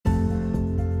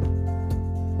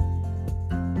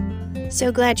So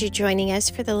glad you're joining us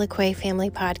for the LaQuay Family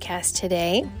Podcast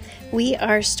today. We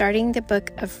are starting the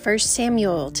book of 1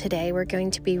 Samuel today. We're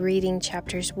going to be reading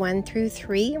chapters 1 through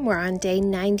 3. We're on day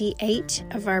 98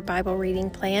 of our Bible reading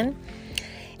plan.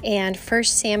 And 1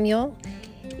 Samuel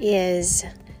is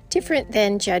different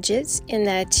than Judges in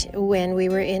that when we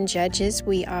were in Judges,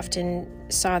 we often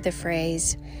saw the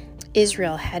phrase,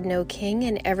 Israel had no king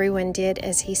and everyone did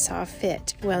as he saw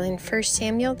fit. Well, in 1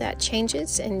 Samuel that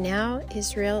changes, and now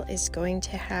Israel is going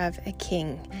to have a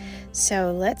king.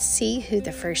 So let's see who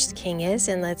the first king is,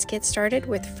 and let's get started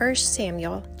with 1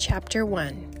 Samuel chapter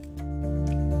 1.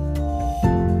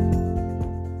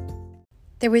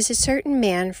 There was a certain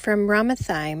man from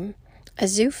Ramathaim, a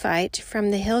Zuphite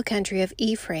from the hill country of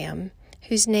Ephraim,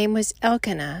 whose name was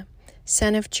Elkanah,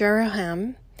 son of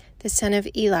Jeroham, the son of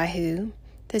Elihu,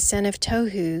 the son of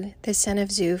Tohu, the son of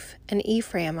Zuph, an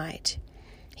Ephraimite.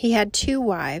 He had 2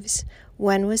 wives.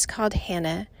 One was called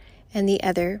Hannah, and the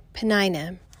other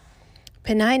Peninnah.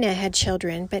 Peninnah had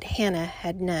children, but Hannah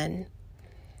had none.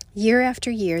 Year after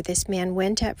year this man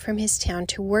went up from his town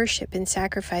to worship and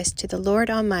sacrifice to the Lord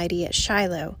Almighty at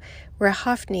Shiloh, where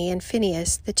Hophni and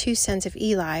Phinehas, the 2 sons of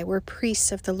Eli, were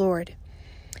priests of the Lord.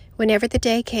 Whenever the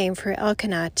day came for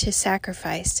Elkanah to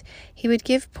sacrifice, he would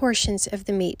give portions of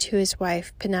the meat to his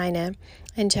wife Peninnah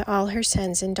and to all her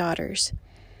sons and daughters.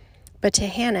 But to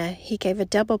Hannah he gave a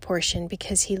double portion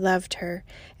because he loved her,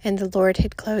 and the Lord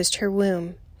had closed her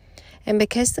womb. And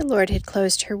because the Lord had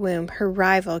closed her womb, her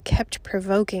rival kept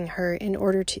provoking her in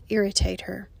order to irritate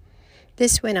her.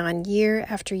 This went on year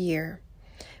after year.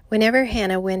 Whenever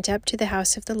Hannah went up to the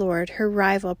house of the Lord, her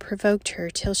rival provoked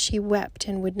her till she wept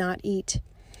and would not eat.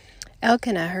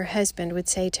 Elkanah, her husband, would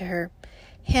say to her,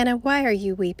 Hannah, why are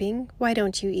you weeping? Why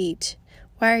don't you eat?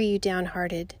 Why are you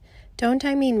downhearted? Don't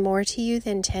I mean more to you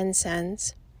than 10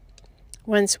 sons?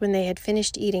 Once when they had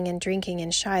finished eating and drinking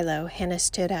in Shiloh, Hannah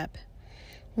stood up.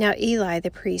 Now Eli the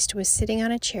priest was sitting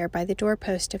on a chair by the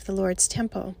doorpost of the Lord's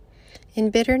temple. In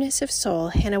bitterness of soul,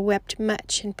 Hannah wept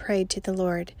much and prayed to the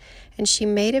Lord. And she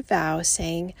made a vow,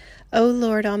 saying, O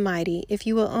Lord Almighty, if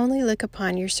you will only look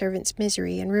upon your servant's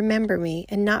misery and remember me,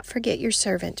 and not forget your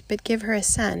servant, but give her a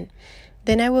son,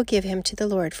 then I will give him to the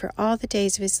Lord for all the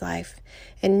days of his life,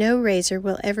 and no razor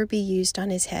will ever be used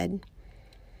on his head.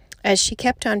 As she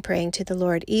kept on praying to the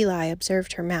Lord, Eli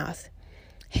observed her mouth.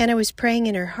 Hannah was praying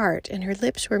in her heart, and her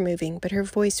lips were moving, but her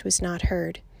voice was not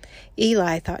heard.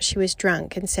 Eli thought she was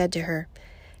drunk and said to her,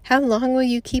 How long will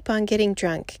you keep on getting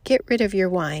drunk? Get rid of your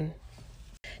wine.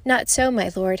 Not so,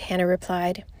 my lord, Hannah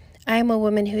replied. I am a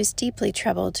woman who is deeply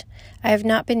troubled. I have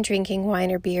not been drinking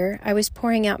wine or beer. I was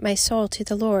pouring out my soul to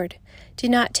the Lord. Do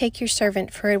not take your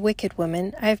servant for a wicked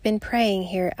woman. I have been praying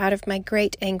here out of my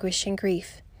great anguish and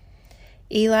grief.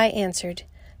 Eli answered,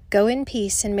 Go in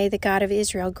peace, and may the God of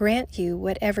Israel grant you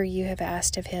whatever you have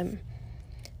asked of him.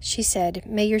 She said,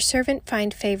 May your servant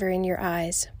find favor in your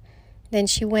eyes. Then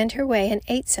she went her way and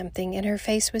ate something, and her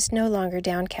face was no longer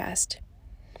downcast.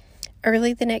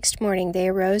 Early the next morning they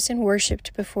arose and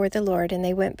worshipped before the Lord, and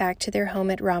they went back to their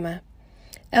home at Ramah.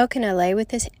 Elkanah lay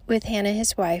with Hannah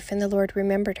his wife, and the Lord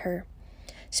remembered her.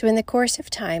 So in the course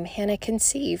of time Hannah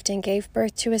conceived and gave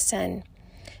birth to a son.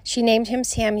 She named him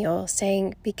Samuel,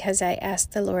 saying, Because I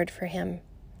asked the Lord for him.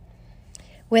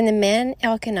 When the man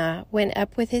Elkanah went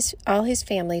up with all his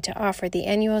family to offer the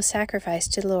annual sacrifice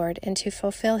to the Lord and to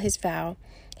fulfill his vow,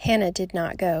 Hannah did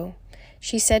not go.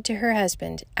 She said to her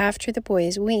husband, After the boy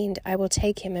is weaned, I will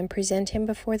take him and present him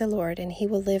before the Lord, and he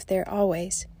will live there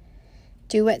always.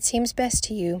 Do what seems best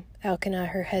to you, Elkanah,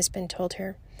 her husband, told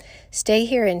her. Stay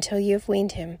here until you have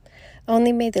weaned him.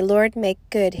 Only may the Lord make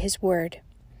good his word.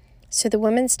 So the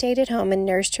woman stayed at home and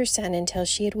nursed her son until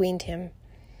she had weaned him.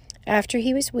 After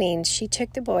he was weaned, she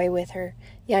took the boy with her,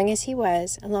 young as he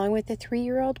was, along with the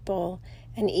 3-year-old bull,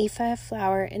 an ephah of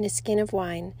flour, and a skin of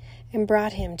wine, and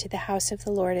brought him to the house of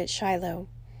the Lord at Shiloh.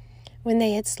 When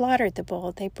they had slaughtered the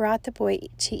bull, they brought the boy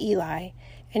to Eli,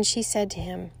 and she said to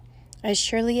him, As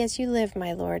surely as you live,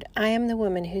 my lord, I am the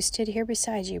woman who stood here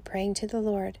beside you praying to the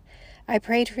Lord. I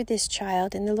prayed for this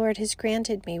child, and the Lord has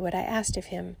granted me what I asked of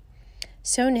him.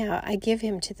 So now I give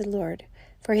him to the Lord.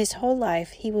 For his whole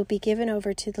life he will be given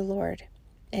over to the Lord.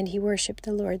 And he worshipped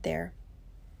the Lord there.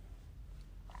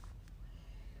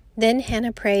 Then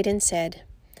Hannah prayed and said,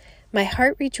 My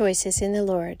heart rejoices in the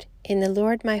Lord. In the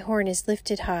Lord my horn is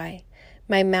lifted high.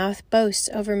 My mouth boasts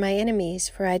over my enemies,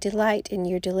 for I delight in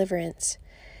your deliverance.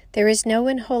 There is no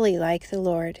one holy like the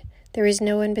Lord. There is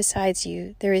no one besides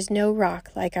you. There is no rock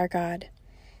like our God.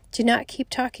 Do not keep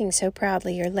talking so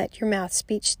proudly, or let your mouth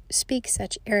speak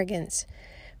such arrogance.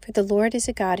 For the Lord is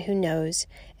a God who knows,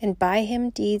 and by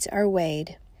him deeds are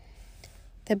weighed.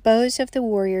 The bows of the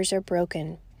warriors are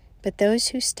broken, but those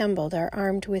who stumbled are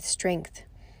armed with strength.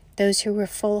 Those who were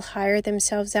full hire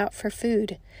themselves out for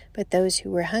food, but those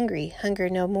who were hungry hunger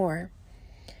no more.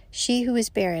 She who is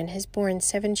barren has borne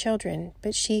 7 children,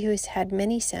 but she who has had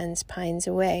many sons pines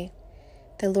away.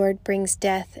 The Lord brings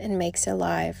death and makes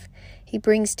alive. He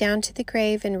brings down to the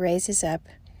grave and raises up.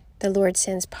 The Lord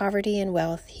sends poverty and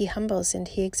wealth. He humbles and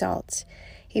he exalts.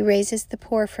 He raises the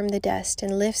poor from the dust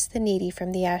and lifts the needy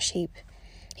from the ash heap.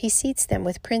 He seats them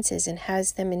with princes and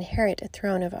has them inherit a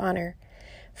throne of honor.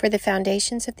 For the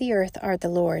foundations of the earth are the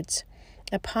Lord's.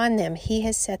 Upon them he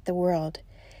has set the world.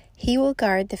 He will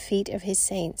guard the feet of his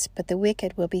saints, but the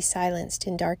wicked will be silenced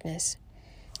in darkness.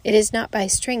 It is not by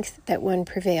strength that one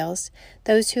prevails.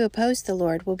 Those who oppose the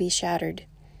Lord will be shattered.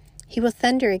 He will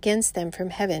thunder against them from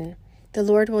heaven. The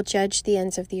Lord will judge the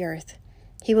ends of the earth.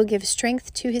 He will give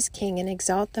strength to his king and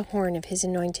exalt the horn of his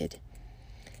anointed.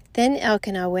 Then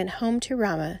Elkanah went home to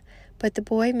Ramah, but the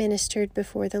boy ministered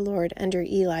before the Lord under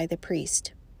Eli the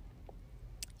priest.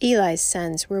 Eli's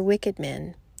sons were wicked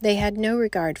men. They had no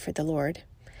regard for the Lord.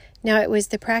 Now it was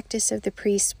the practice of the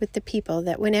priests with the people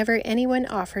that whenever anyone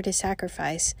offered a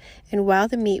sacrifice, and while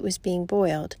the meat was being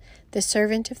boiled, the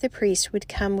servant of the priest would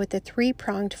come with a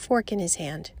 3-pronged fork in his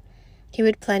hand. He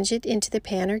would plunge it into the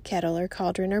pan or kettle or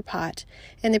cauldron or pot,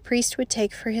 and the priest would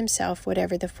take for himself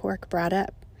whatever the fork brought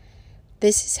up.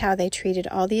 This is how they treated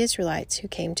all the Israelites who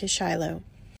came to Shiloh.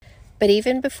 But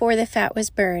even before the fat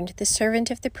was burned, the servant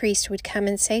of the priest would come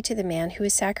and say to the man who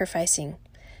was sacrificing,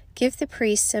 "Give the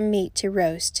priest some meat to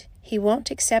roast. He won't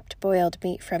accept boiled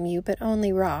meat from you, but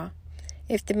only raw."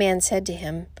 If the man said to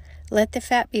him, "Let the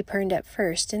fat be burned up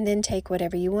first, and then take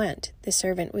whatever you want," the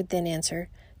servant would then answer,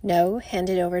 "No, hand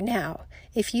it over now.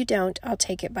 If you don't, I'll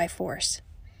take it by force."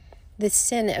 The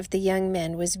sin of the young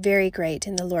men was very great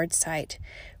in the Lord's sight,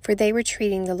 for they were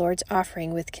treating the Lord's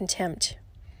offering with contempt.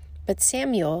 But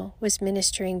Samuel was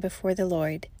ministering before the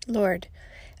Lord,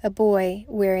 a boy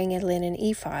wearing a linen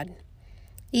ephod.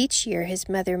 Each year his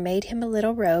mother made him a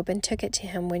little robe and took it to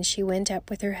him when she went up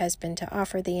with her husband to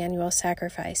offer the annual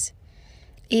sacrifice.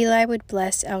 Eli would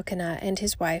bless Elkanah and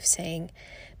his wife, saying,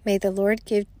 "May the Lord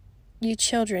give you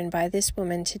children by this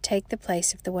woman to take the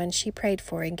place of the one she prayed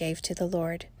for and gave to the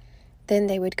Lord." Then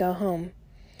they would go home.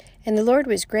 And the Lord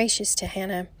was gracious to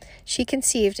Hannah. She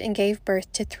conceived and gave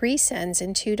birth to 3 sons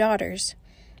and 2 daughters.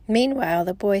 Meanwhile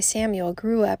the boy Samuel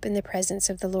grew up in the presence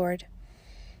of the Lord.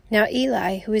 Now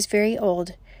Eli, who was very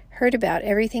old, heard about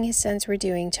everything his sons were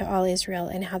doing to all Israel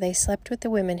and how they slept with the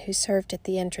women who served at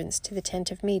the entrance to the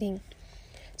tent of meeting.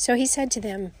 So he said to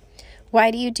them,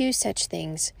 "Why do you do such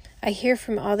things? I hear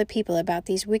from all the people about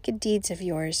these wicked deeds of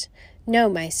yours. No,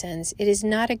 my sons, it is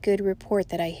not a good report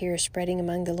that I hear spreading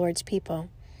among the Lord's people.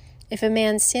 If a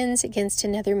man sins against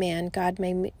another man, God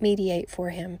may mediate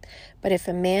for him. But if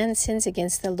a man sins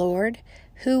against the Lord,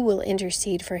 who will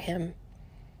intercede for him?"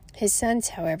 His sons,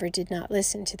 however, did not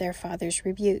listen to their father's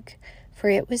rebuke, for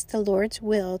it was the Lord's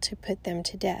will to put them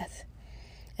to death.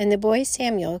 And the boy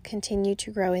Samuel continued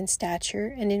to grow in stature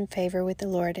and in favor with the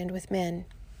Lord and with men.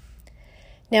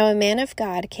 Now a man of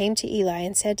God came to Eli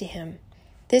and said to him,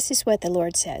 "This is what the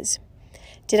Lord says.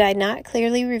 Did I not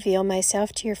clearly reveal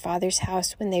myself to your father's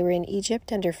house when they were in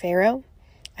Egypt under Pharaoh?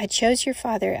 I chose your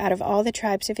father out of all the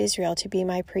tribes of Israel to be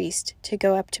my priest, to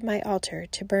go up to my altar,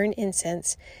 to burn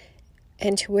incense,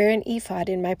 and to wear an ephod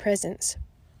in my presence.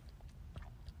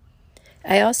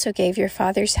 I also gave your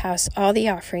father's house all the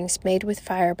offerings made with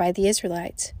fire by the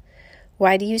Israelites.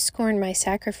 Why do you scorn my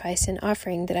sacrifice and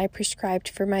offering that I prescribed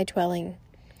for my dwelling?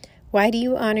 Why do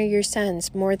you honor your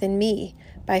sons more than me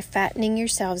by fattening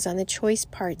yourselves on the choice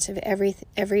parts of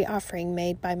every offering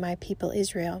made by my people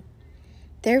Israel?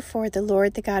 Therefore the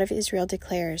Lord, the God of Israel,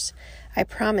 declares, I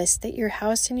promised that your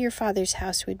house and your father's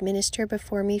house would minister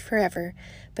before me forever,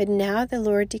 but now the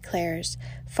Lord declares,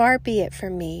 Far be it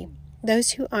from me.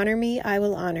 Those who honor me I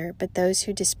will honor, but those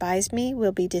who despise me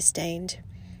will be disdained.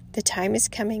 The time is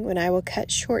coming when I will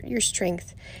cut short your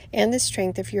strength and the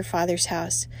strength of your father's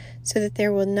house, so that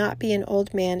there will not be an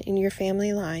old man in your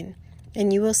family line,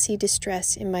 and you will see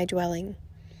distress in my dwelling.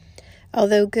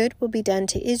 Although good will be done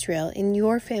to Israel in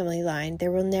your family line, there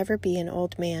will never be an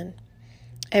old man.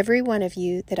 Every one of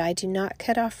you that I do not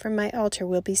cut off from my altar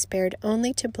will be spared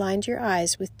only to blind your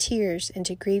eyes with tears and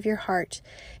to grieve your heart,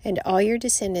 and all your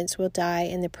descendants will die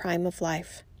in the prime of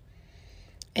life.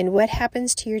 And what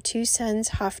happens to your 2 sons,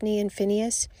 Hophni and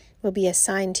Phinehas, will be a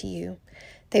sign to you.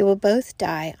 They will both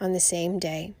die on the same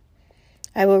day.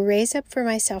 I will raise up for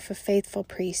myself a faithful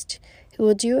priest, who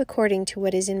will do according to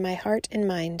what is in my heart and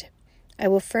mind. I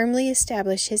will firmly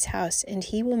establish his house, and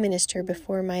he will minister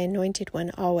before my anointed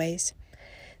one always.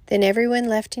 Then everyone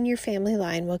left in your family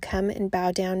line will come and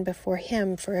bow down before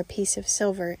him for a piece of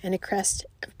silver and a crust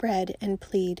of bread and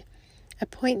plead,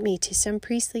 'Appoint me to some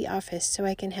priestly office so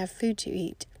I can have food to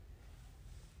eat.'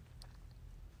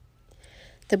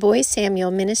 The boy Samuel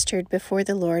ministered before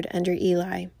the Lord under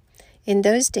Eli. In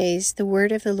those days the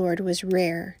word of the Lord was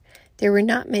rare. There were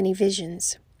not many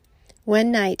visions. One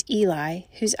night Eli,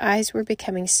 whose eyes were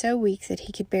becoming so weak that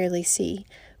he could barely see,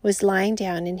 was lying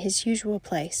down in his usual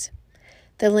place.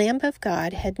 The lamp of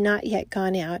God had not yet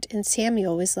gone out, and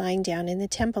Samuel was lying down in the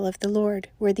temple of the Lord,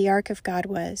 where the ark of God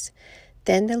was.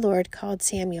 Then the Lord called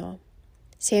Samuel.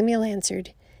 Samuel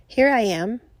answered, 'Here I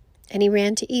am.' And he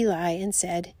ran to Eli and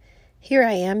said, 'Here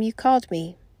I am, you called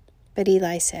me.' But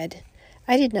Eli said,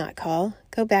 'I did not call.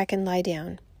 Go back and lie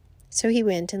down.' So he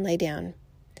went and lay down.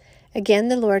 Again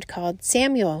the Lord called,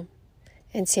 'Samuel.'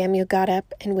 And Samuel got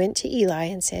up and went to Eli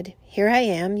and said, 'Here I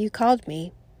am, you called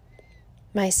me.'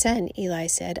 'My son,' Eli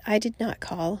said, 'I did not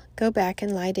call. Go back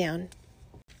and lie down.'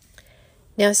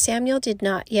 Now Samuel did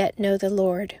not yet know the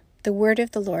Lord. The word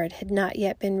of the Lord had not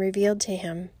yet been revealed to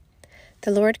him.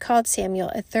 The Lord called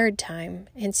Samuel a third time,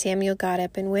 and Samuel got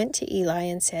up and went to Eli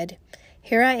and said,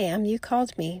 'Here I am, you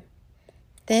called me.'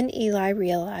 Then Eli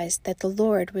realized that the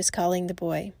Lord was calling the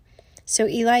boy. So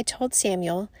Eli told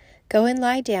Samuel, 'Go and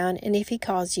lie down, and if he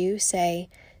calls you, say,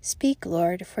 "Speak,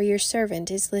 Lord, for your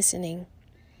servant is listening."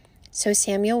 So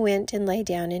Samuel went and lay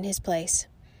down in his place.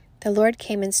 The Lord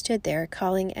came and stood there,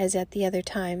 calling as at the other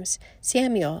times,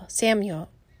 'Samuel, Samuel.'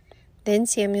 Then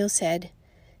Samuel said,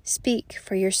 'Speak,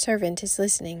 for your servant is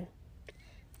listening.'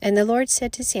 And the Lord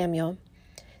said to Samuel,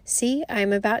 'See, I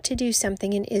am about to do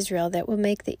something in Israel that will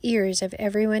make the ears of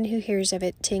everyone who hears of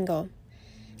it tingle.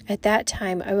 At that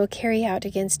time I will carry out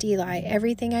against Eli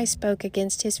everything I spoke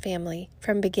against his family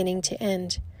from beginning to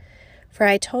end. For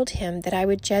I told him that I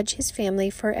would judge his family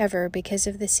forever because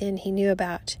of the sin he knew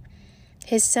about.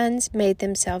 His sons made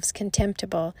themselves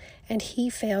contemptible, and he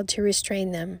failed to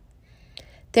restrain them.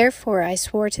 Therefore I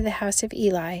swore to the house of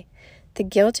Eli, the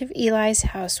guilt of Eli's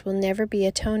house will never be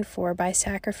atoned for by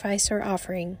sacrifice or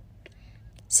offering.'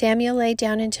 Samuel lay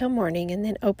down until morning and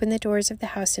then opened the doors of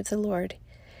the house of the Lord.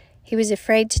 He was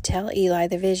afraid to tell Eli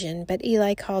the vision, but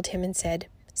Eli called him and said,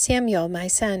 'Samuel, my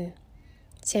son.'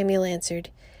 Samuel answered,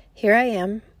 'Here I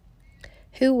am.'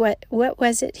 'What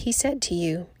was it he said to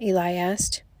you?' Eli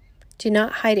asked. 'Do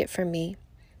not hide it from me.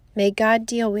 May God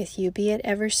deal with you, be it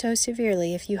ever so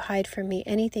severely, if you hide from me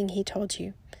anything he told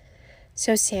you.'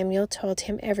 So Samuel told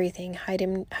him everything,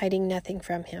 hiding nothing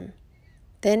from him.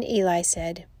 Then Eli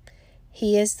said,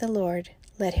 'He is the Lord.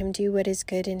 Let him do what is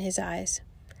good in his eyes.'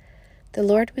 The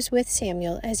Lord was with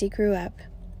Samuel as he grew up,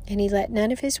 and he let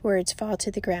none of his words fall to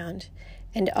the ground.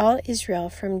 And all Israel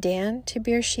from Dan to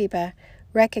Beersheba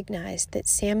recognized that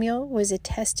Samuel was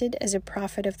attested as a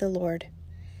prophet of the Lord.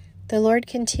 The Lord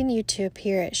continued to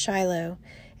appear at Shiloh,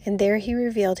 and there he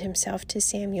revealed himself to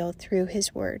Samuel through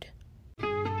his word.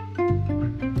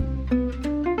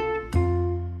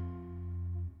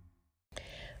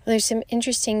 Well, there's some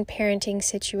interesting parenting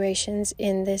situations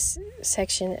in this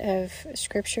section of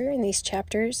Scripture, in these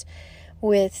chapters,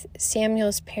 with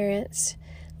Samuel's parents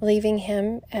leaving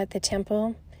him at the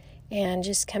temple and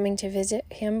just coming to visit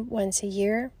him once a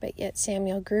year, but yet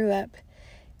Samuel grew up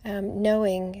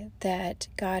knowing that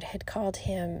God had called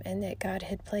him and that God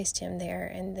had placed him there,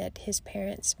 and that his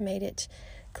parents made it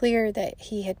clear that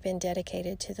he had been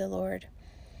dedicated to the Lord.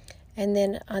 And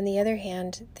then on the other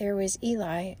hand, there was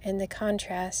Eli, and the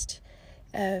contrast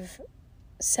of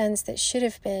sons that should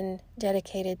have been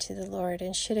dedicated to the Lord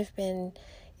and should have been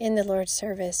in the Lord's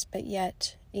service, but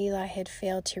yet Eli had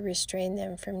failed to restrain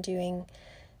them from doing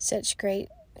such great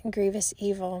and grievous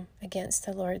evil against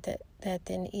the Lord that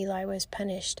then Eli was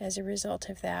punished as a result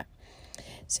of that.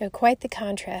 So quite the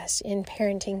contrast in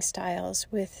parenting styles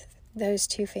with those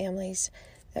two families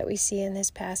that we see in this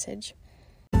passage.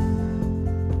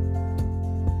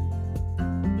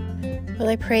 Well,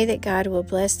 I pray that God will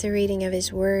bless the reading of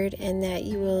His Word and that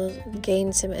you will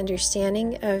gain some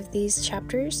understanding of these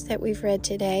chapters that we've read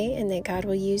today, and that God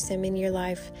will use them in your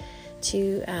life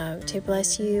to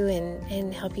bless you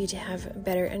and help you to have a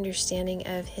better understanding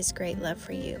of His great love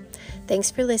for you. Thanks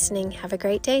for listening. Have a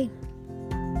great day.